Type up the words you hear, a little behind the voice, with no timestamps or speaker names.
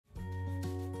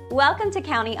Welcome to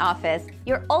County Office,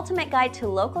 your ultimate guide to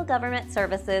local government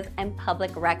services and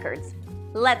public records.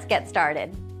 Let's get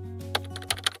started.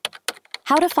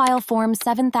 How to file Form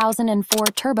 7004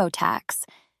 Turbotax.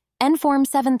 Form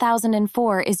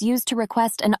 7004 is used to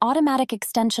request an automatic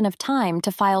extension of time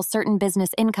to file certain business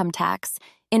income tax,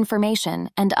 information,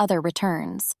 and other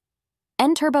returns.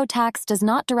 Turbotax does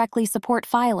not directly support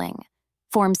filing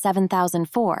Form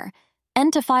 7004,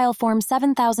 and to file Form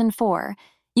 7004,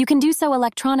 you can do so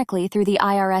electronically through the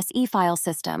IRS e-file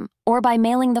system or by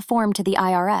mailing the form to the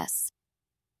IRS.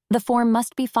 The form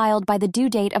must be filed by the due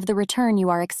date of the return you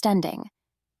are extending,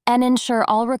 and ensure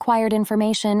all required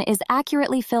information is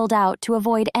accurately filled out to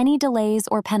avoid any delays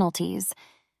or penalties.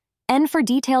 And for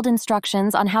detailed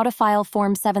instructions on how to file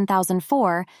Form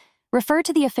 7004, refer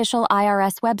to the official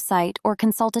IRS website or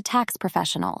consult a tax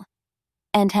professional.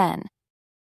 And 10.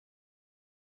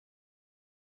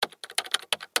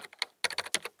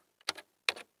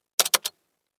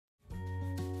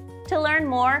 To learn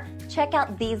more, check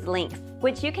out these links,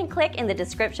 which you can click in the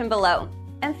description below.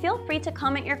 And feel free to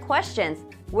comment your questions.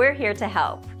 We're here to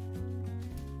help.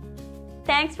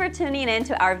 Thanks for tuning in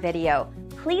to our video.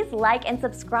 Please like and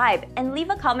subscribe and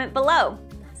leave a comment below.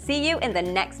 See you in the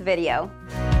next video.